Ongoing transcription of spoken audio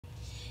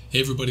Hey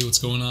everybody, what's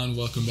going on?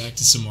 Welcome back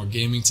to some more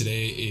gaming.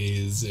 Today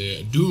is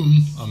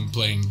Doom. I'm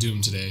playing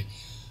Doom today.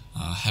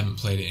 Haven't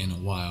played it in a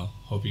while.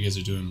 Hope you guys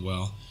are doing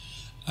well.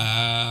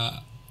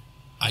 I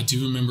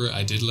do remember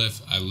I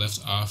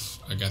left off.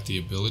 I got the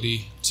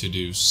ability to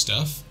do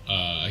stuff.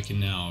 I can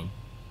now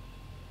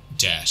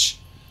dash.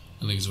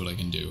 I think is what I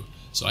can do.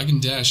 So I can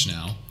dash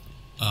now.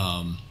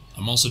 I'm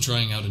also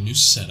trying out a new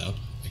setup.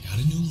 I got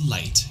a new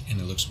light,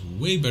 and it looks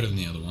way better than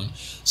the other one.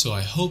 So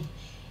I hope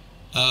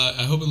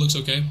it looks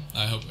okay.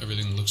 I hope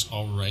everything looks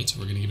alright.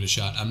 We're going to give it a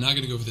shot. I'm not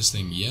going to go for this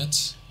thing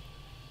yet,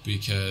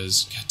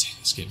 because, god dang,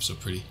 this game's so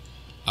pretty.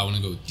 I want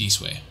to go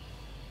this way.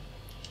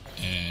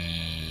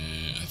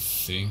 And I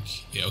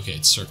think, yeah, okay,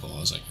 it's circle. I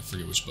was like, I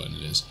forget which button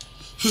it is.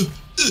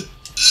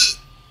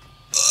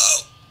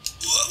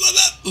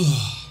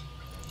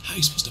 How are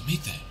you supposed to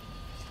make that?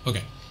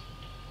 Okay.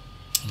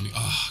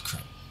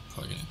 Crap.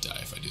 Probably going to die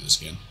if I do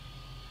this again.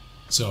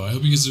 So, I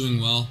hope you guys are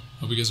doing well.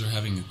 Hope you guys are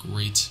having a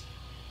great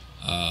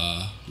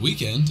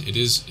weekend.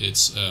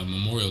 It's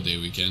Memorial Day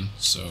weekend,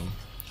 so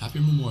happy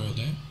Memorial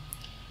Day.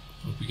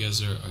 Hope you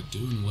guys are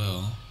doing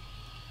well.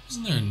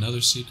 Isn't there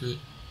another secret?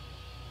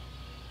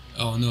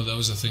 Oh no, that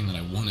was the thing that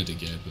I wanted to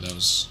get, but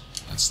that's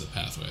the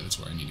pathway. That's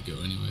where I need to go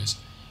anyways.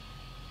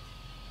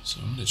 So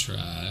I'm gonna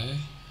try.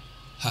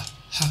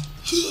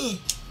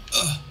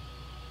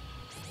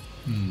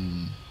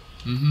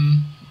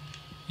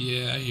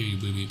 Yeah, I hear you,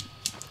 booby.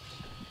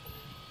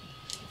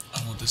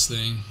 I want this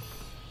thing.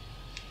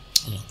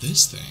 I want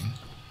this thing.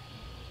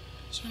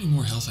 Is there any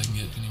more health I can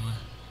get anywhere?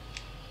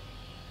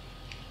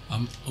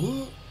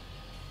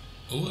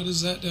 What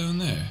is that down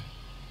there?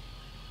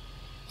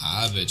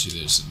 I bet you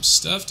there's some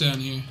stuff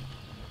down here.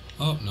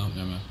 Oh, no,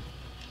 never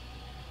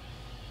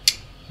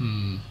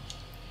mind.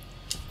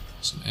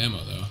 Some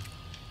ammo, though.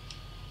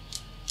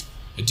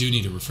 I do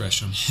need a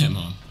refresh on ammo.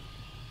 I'm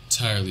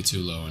entirely too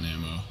low on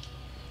ammo.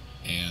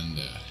 And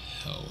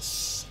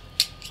health.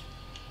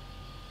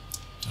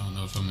 Don't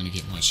know if I'm going to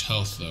get much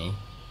health, though.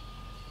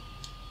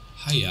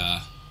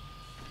 Hiya.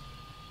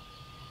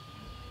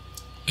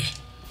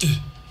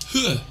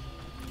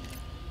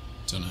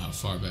 Don't know how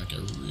far back I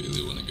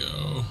really want to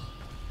go.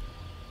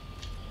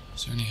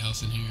 Is there any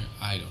health in here?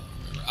 I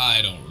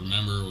don't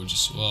remember.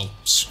 Well,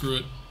 screw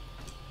it.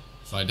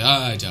 If I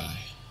die, I die.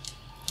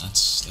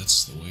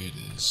 That's the way it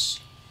is.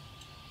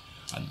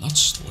 And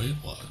that's the way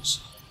it was.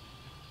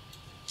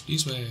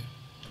 This way.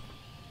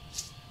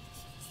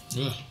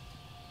 Ugh.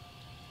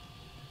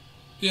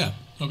 Yeah,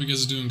 hope you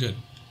guys are doing good.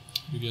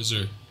 Hope you guys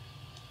are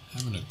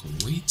having a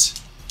great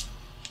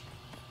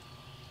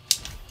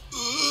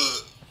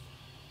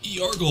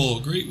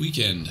Yargle, great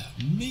weekend.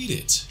 Made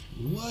it.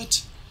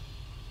 What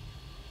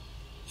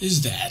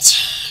is that?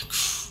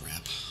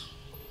 Crap.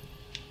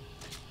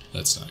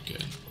 That's not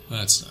good.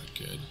 That's not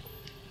good.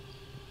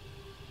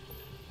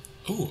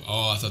 Oh,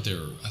 I thought they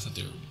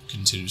were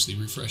continuously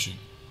refreshing.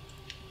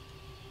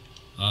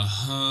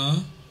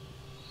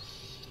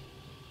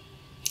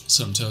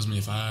 Something tells me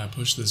if I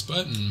push this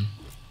button...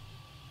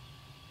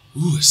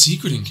 Ooh, a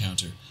secret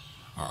encounter.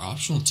 Our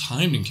optional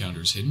timed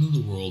encounters hidden in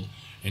the world.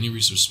 Any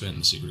resource spent in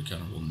the secret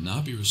encounter will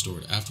not be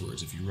restored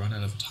afterwards if you run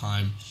out of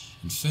time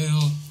and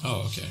fail.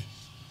 Oh, okay.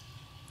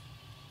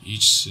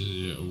 Each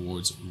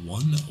awards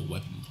 1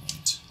 weapon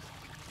point.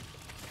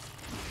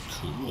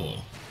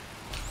 Cool.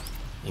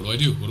 What do I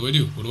do? What do I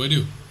do? What do I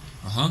do?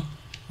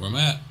 Where am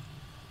I at?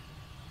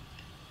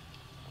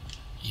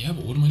 Yeah,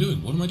 but what am I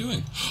doing? What am I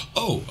doing?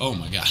 Oh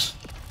my god.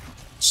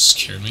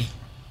 Scared me.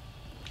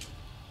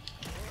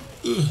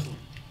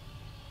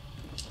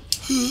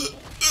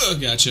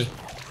 Gotcha.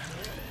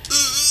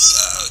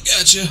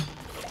 Gotcha.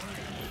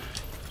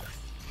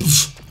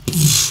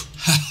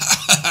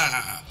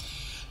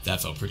 That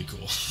felt pretty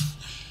cool.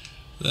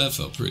 That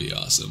felt pretty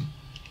awesome.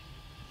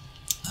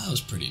 That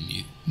was pretty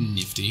neat,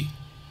 nifty.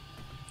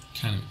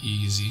 Kind of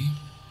easy.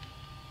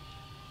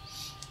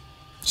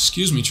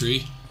 Excuse me,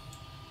 tree.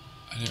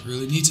 I didn't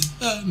really need to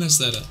mess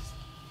that up.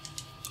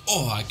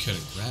 Oh, I could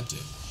have grabbed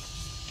it.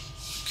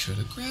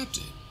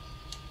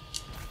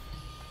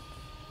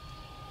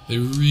 They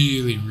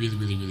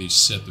really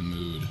set the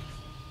mood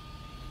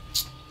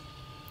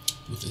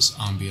with this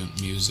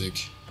ambient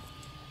music.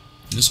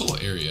 And this whole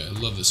area, I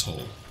love this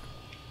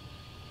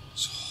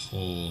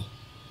whole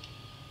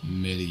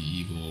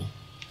medieval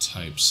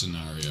type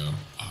scenario.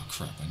 Oh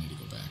crap, I need to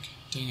go back.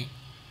 Dang it.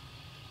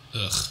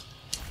 Ugh.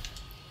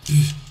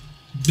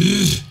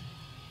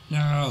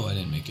 No, I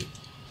didn't make it.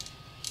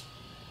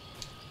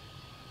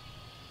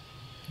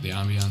 The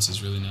ambiance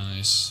is really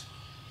nice.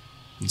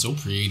 It's so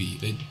pretty.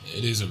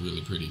 It is a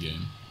really pretty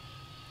game.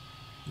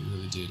 They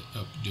really did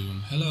up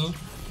Doom. Hello.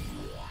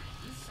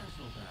 This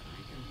central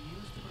battery can be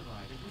used to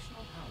provide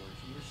additional power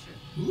to your ship.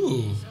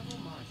 Ooh.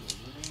 Several modules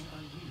remain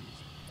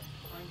unused.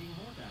 Finding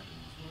more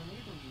batteries will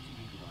enable you to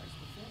utilize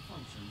the full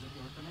functions of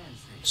your command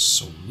station.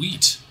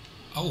 Sweet.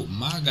 Oh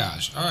my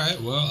gosh.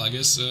 Alright, well, I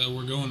guess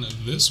we're going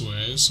this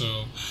way,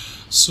 so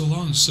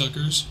long,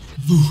 suckers.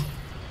 Woo.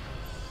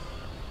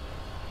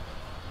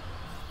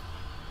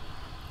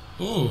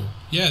 Oh,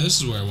 yeah, this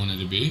is where I wanted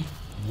to be.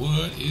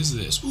 What is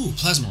this? Ooh,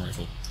 plasma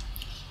rifle.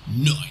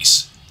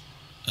 Nice.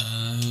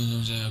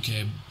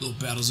 Okay, little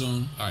battle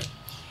zone. Alright.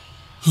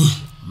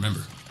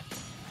 Remember,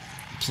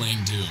 I'm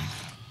playing Doom.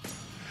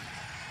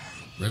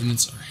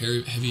 Revenants are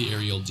heavy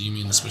aerial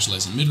demons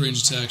specialized in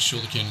mid-range attacks.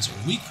 Shoulder cannons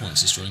are weak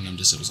points, destroying them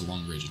disables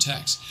long-range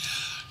attacks.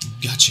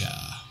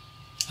 Gotcha.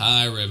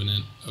 Hi,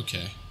 Revenant.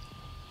 Okay.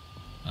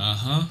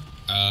 Uh-huh.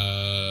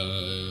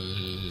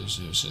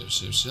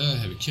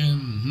 Heavy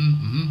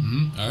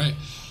cannon. Alright.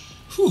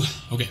 Whew.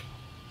 Okay.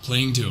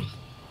 Playing Doom.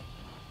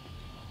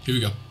 Here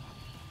we go.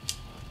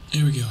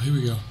 Here we go. Here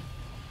we go.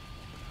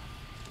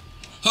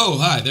 Oh,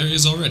 hi. There he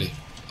is already.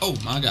 Oh,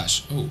 my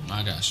gosh. Oh,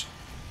 my gosh.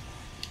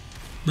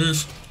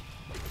 Brief.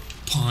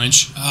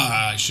 Punch.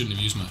 Ah, I shouldn't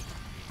have used my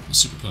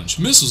super punch.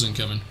 Missiles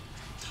incoming.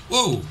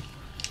 Whoa.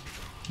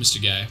 Mr.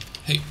 Guy.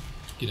 Hey.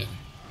 Get at me.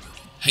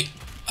 Hey.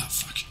 Ah,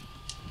 fuck.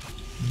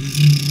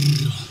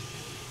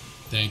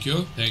 Thank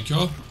you. Thank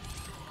you.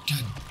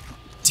 God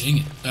dang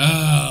it.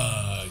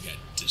 Ah, I got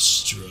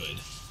destroyed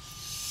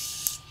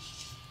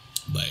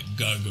by a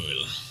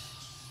gargoyle.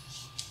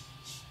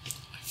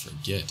 I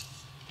forget.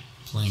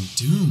 Playing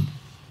Doom.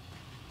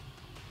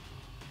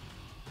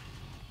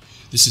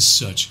 This is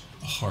such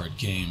a hard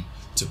game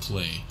to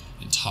play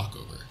and talk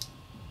over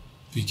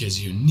because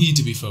you need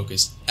to be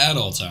focused at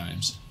all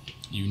times.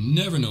 You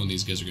never know when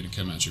these guys are going to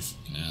come out your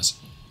fucking ass.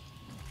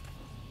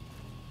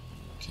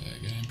 Okay, I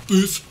got him.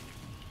 Boof!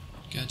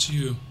 Got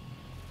you.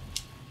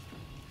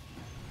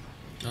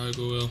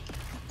 Gargoyle.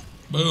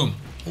 Boom!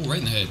 Oh, right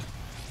in the head.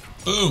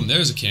 Boom!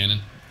 There's a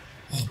cannon.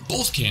 Oh,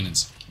 both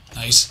cannons.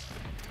 Nice.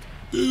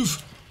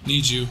 Boof!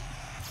 Need you.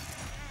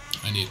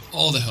 I need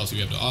all the health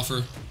you have to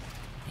offer.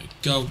 There you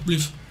go.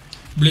 Bliff.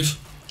 Bliff.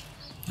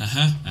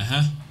 Uh-huh.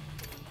 Uh-huh.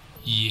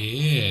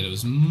 Yeah, that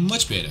was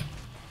much better.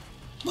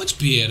 Much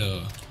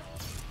better.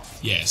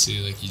 Yeah, see,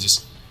 like, you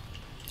just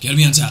gotta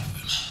be on top of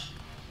him.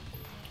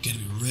 Gotta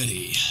be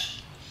ready.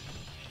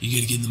 You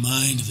gotta get in the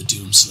mind of a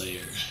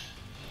Doomslayer.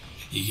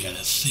 You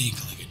gotta think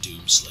like a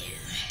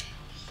Doomslayer.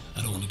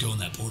 I don't want to go in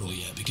that portal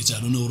yet because I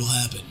don't know what'll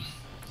happen.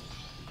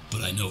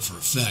 But I know for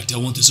a fact I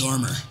want this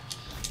armor.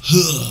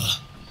 Huh.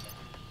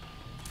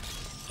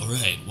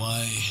 Alright,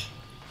 why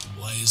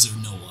is there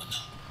no one?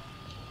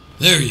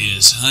 There he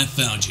is. I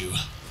found you.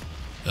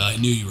 I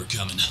knew you were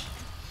coming.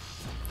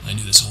 I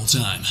knew this whole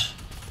time.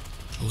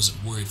 I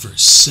wasn't worried for a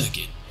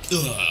second.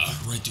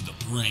 Right through the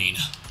brain.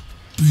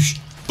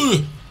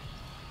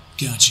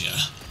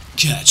 Gotcha.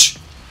 Catch.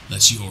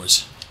 That's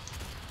yours.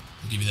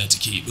 I'll give you that to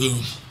keep.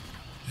 Boom.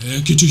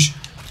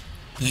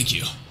 Thank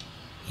you.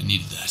 I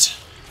needed that.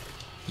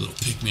 A little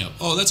pick-me-up.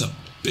 Oh, that's a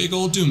big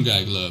old Doom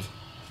Guy glove.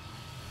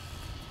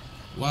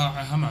 Wow,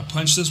 I'm gonna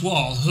punch this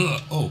wall.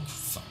 Oh,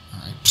 fuck.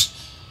 Alright.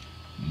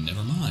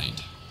 Never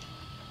mind.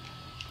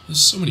 There's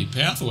so many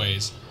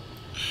pathways.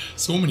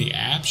 So many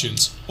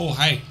options. Oh,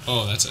 hi.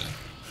 Oh, that's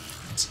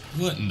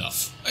what in the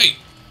hey.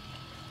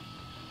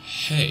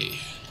 Hey.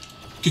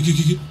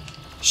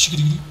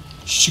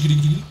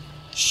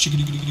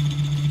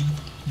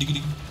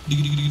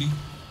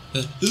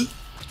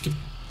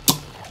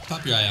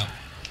 Pop your eye out.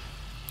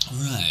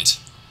 Alright.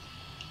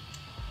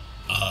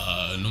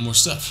 No more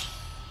stuff.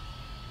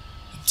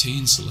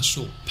 Obtain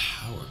Celestial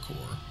Power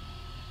Core.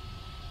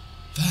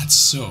 That's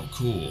so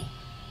cool.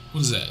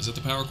 What is that? Is that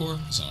the Power Core?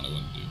 That's not what I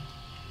wanted to do.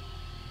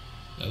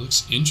 That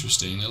looks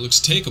interesting. That looks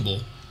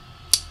takeable.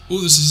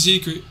 Ooh, this is a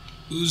secret.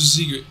 Ooh, this is a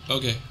secret.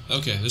 Okay,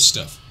 okay, this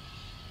stuff.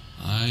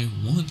 I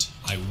want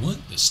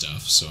this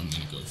stuff, so I'm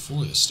gonna go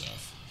for this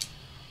stuff.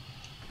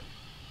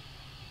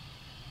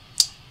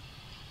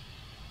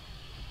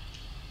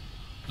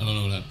 I don't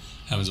know what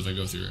happens if I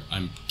go through.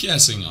 I'm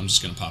guessing I'm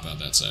just gonna pop out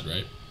that side,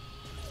 right?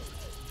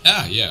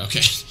 Ah, yeah,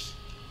 okay.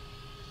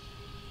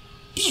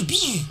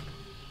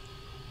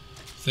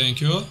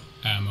 Thank you.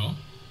 Ammo.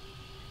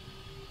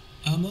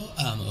 Ammo,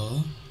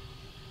 ammo.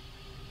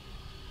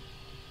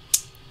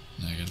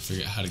 Now I gotta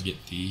figure out how to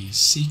get the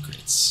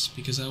secrets,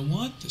 because I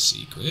want the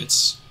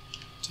secrets.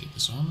 Take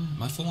this armor.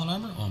 Am I full on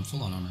armor? Oh, I'm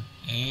full on armor.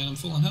 And I'm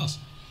full on health.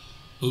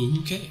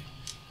 Okay.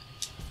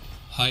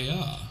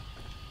 Hiya.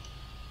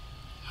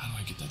 How do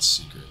I get that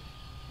secret?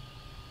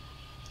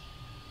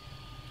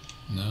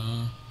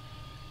 No.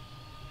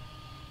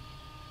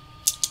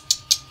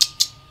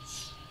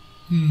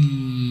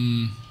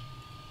 I'm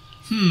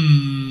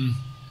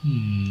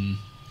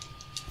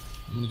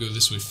gonna go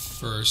this way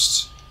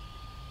first.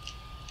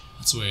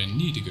 That's the way I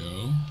need to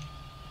go.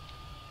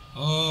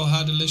 Oh,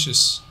 how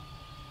delicious.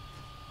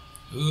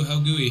 Ooh, how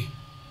gooey.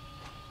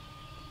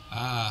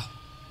 Ah.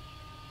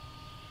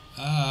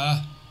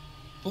 Ah.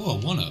 Oh, a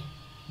 1-up.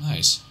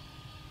 Nice.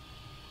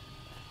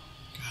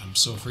 God, I'm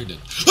so afraid to...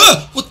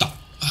 Ah! What the...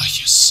 Ah,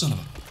 you son of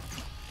a...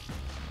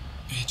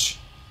 bitch.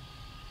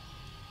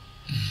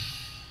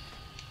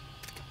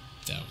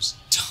 That was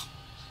dumb.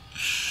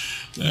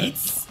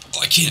 That's...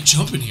 Oh, I can't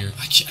jump in here.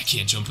 I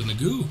can't jump in the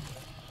goo.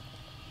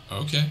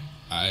 Okay.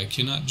 I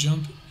cannot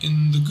jump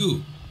in the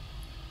goo.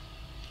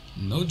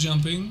 No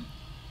jumping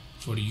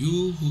for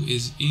you who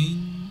is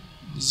in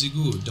the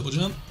goo. Double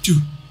jump.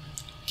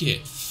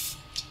 Get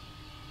fucked.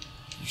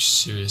 You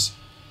serious?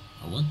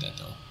 I want that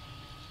though.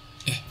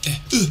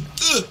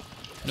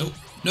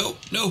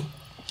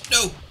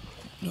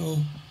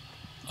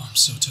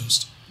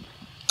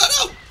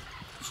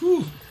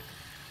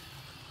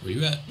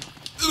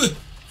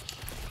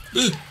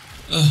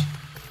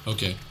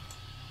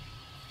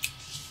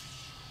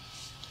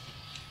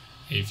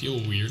 I feel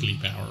weirdly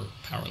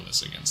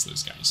powerless against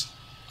those guys.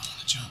 I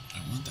want to jump.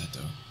 I want that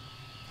though.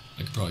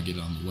 I could probably get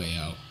it on the way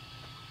out.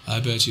 I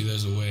bet you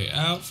there's a way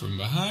out from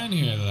behind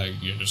here that I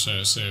can get to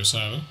save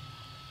Sava.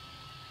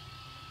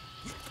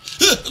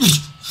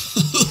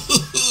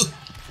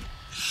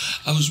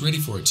 I was ready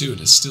for it too,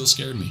 and it still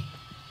scared me.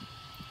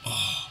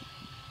 Oh.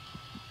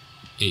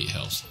 8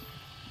 health.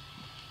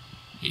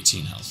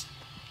 18 health.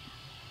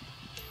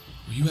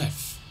 Where you at?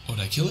 Oh,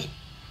 did I kill it?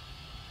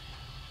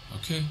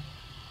 Okay.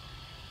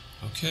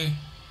 Okay.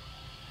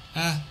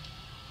 Ah.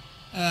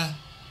 Ah.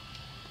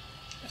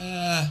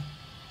 Ah.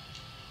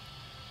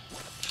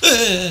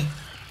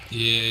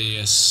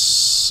 Yeah,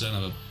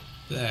 son of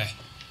a...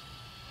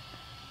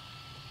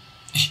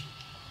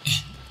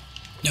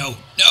 No,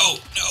 no,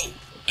 no,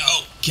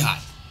 no, God.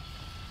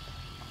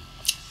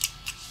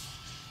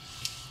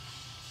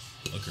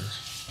 Bugger.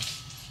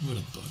 What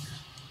a bugger.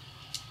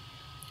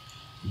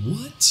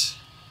 What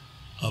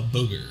a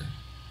booger.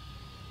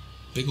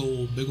 Big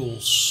ol'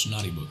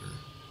 snotty booger.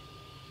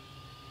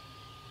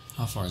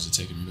 How far is it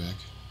taking me back?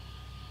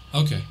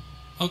 Okay,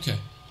 okay.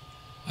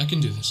 I can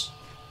do this.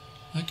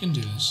 I can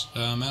do this.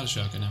 I'm out of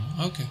shotgun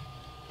ammo. Okay.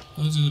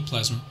 Let's do the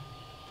plasma.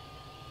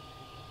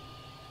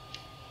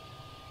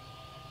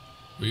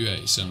 Where you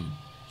at, you son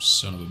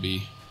of a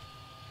bee?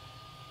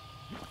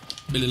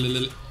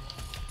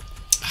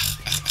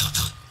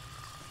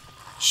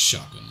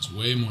 Shotgun is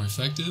way more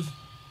effective.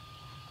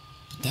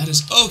 But that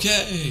is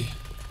okay!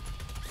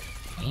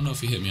 I don't know if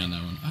he hit me on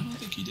that one. I don't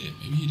think he did.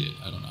 Maybe he did.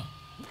 I don't know.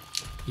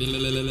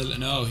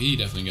 No, he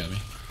definitely got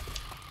me.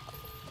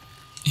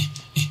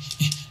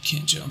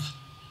 Can't jump.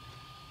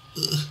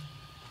 Ugh.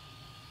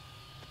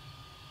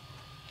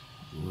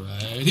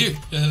 Right here.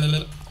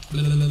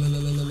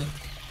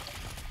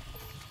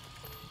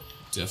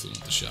 Definitely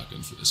want the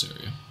shotgun for this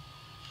area.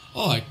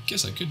 Oh, I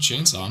guess I could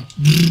chainsaw him.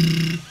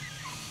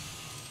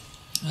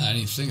 I didn't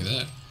even think of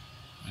that.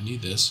 I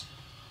need this.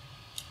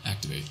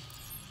 Activate.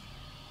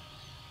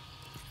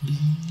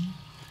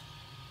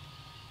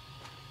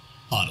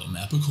 Auto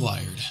map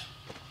acquired.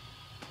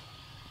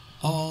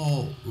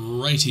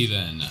 Alrighty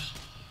then.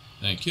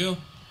 Thank you.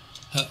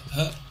 Huh,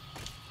 huh.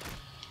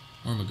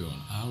 Where am I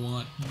going? I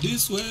want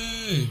this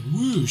way.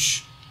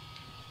 Whoosh.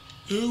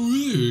 A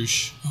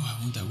whoosh. Oh,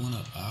 I want that one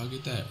up. I'll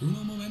get that.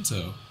 Uno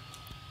momento.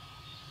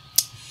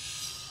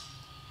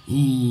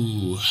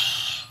 Ooh.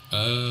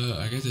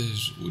 I got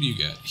this. What do you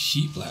got?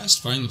 Heat blast.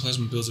 Firing the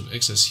plasma builds up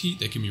excess heat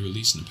that can be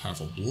released in a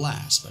powerful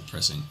blast by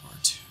pressing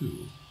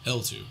R2.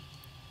 L2.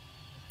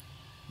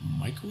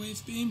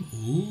 Microwave beam?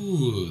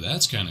 Ooh,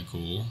 that's kind of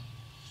cool.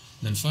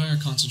 Then fire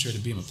a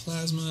concentrated beam of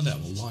plasma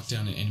that will lock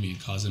down an enemy and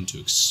cause them to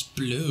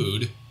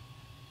explode.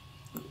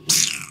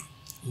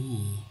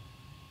 Ooh.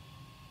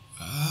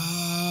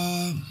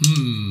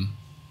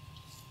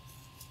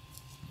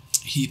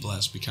 Heat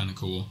blast would be kind of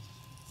cool.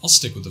 I'll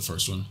stick with the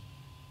first one.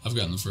 I've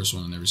gotten the first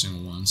one in every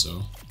single one,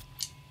 so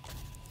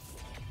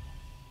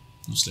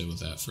I'll stay with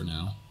that for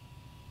now.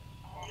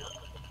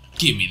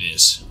 Give me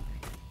this.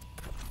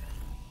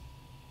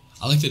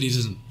 I like that he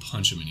doesn't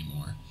punch him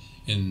anymore.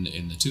 In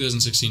the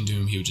 2016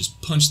 Doom, he would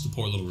just punch the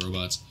poor little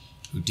robots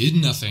who did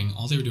nothing.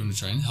 All they were doing to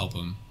try and help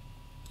him.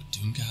 But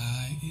Doom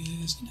Guy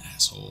is an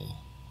asshole.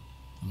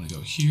 I'm gonna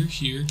go here,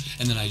 here,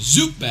 and then I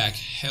zoop back.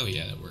 Hell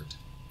yeah, that worked.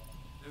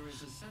 There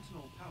is a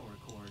Sentinel power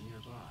core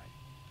nearby.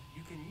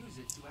 You can use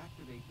it to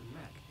activate the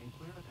mech and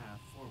clear the path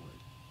forward.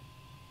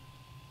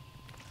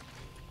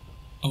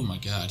 Oh my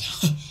god.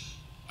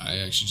 I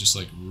actually just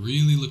like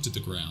really looked at the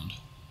ground.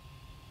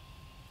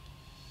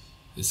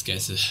 This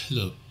guy's a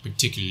little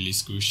particularly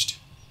squished.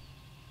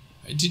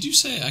 Did you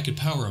say I could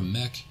power a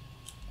mech?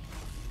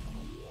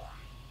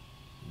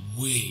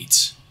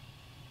 Wait.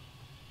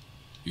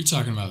 You're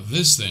talking about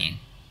this thing.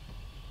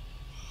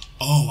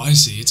 Oh, I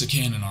see. It's a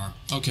cannon arm.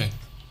 Okay.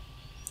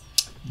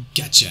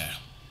 Gotcha.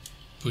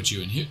 Put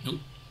you in here.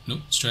 Nope.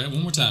 Nope. Let's try it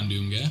one more time,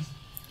 Doom Guy.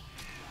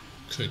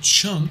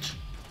 Ka-chunk.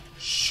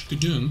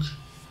 Shkadunk.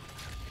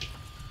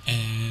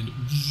 And...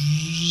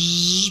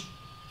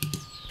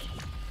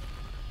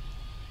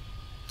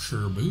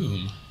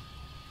 Kerboom.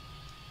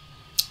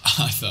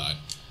 I thought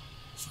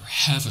for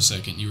half a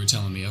second you were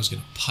telling me I was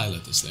going to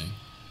pilot this thing.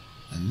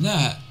 And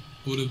that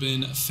would have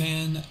been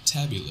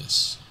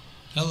fantabulous.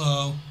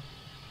 Hello.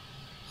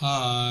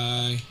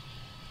 Hi.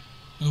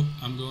 Nope,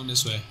 I'm going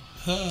this way.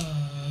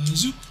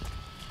 Zoop.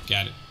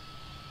 Got it.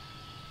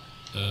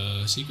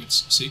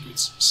 Secrets,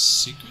 secrets,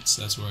 secrets.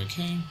 That's where I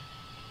came.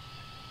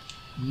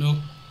 Nope.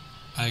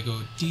 I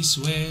go this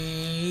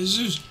way.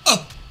 Zoop.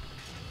 Oh!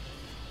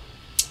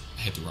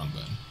 I hit the wrong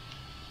button.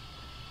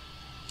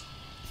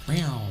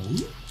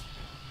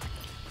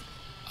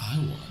 I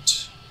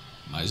want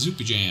my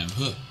Zoopy Jam.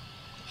 Huh.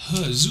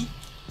 Huh, zoop.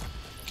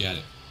 Got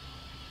it.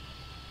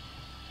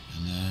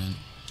 And then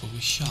over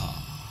here.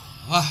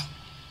 Ah!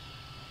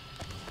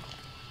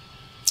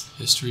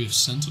 History of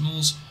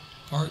Sentinels,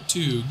 Part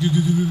 2. Goo goo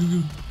goo goo goo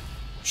goo.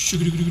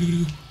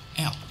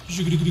 Ow.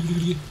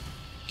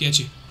 Get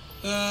you.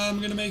 I'm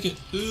gonna make it.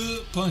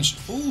 Punch.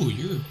 Oh,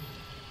 you're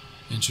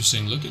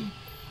interesting looking.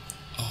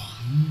 Oh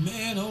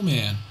man, oh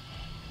man.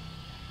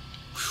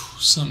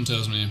 something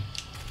tells me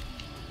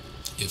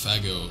if I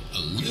go a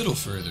little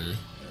further...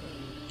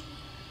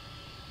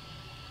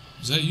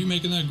 Is that you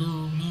making that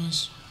girl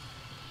noise?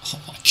 Oh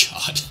my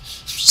god.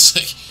 Just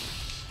like,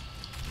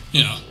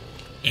 you know,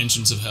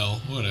 entrance of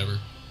hell, whatever.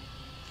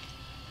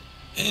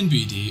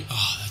 NBD.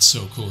 Oh, that's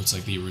so cool. It's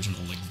like the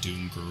original, like,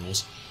 Doom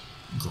growls.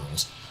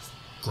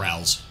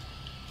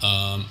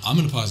 I'm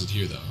gonna pause it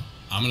here, though.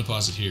 I'm gonna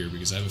pause it here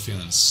because I have a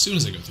feeling as soon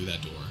as I go through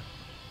that door,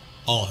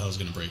 all hell's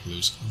gonna break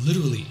loose,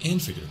 literally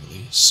and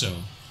figuratively.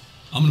 So,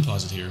 I'm gonna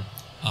pause it here.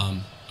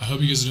 I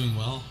hope you guys are doing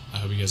well. I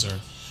hope you guys are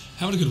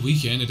having a good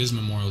weekend. It is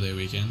Memorial Day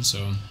weekend,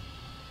 so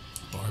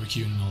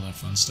barbecuing and all that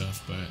fun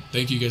stuff. But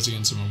thank you guys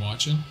again so much for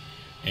watching.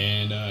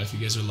 And if you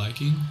guys are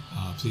liking,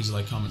 please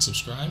like, comment,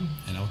 subscribe,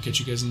 and I'll catch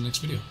you guys in the next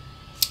video.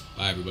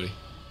 Bye, everybody.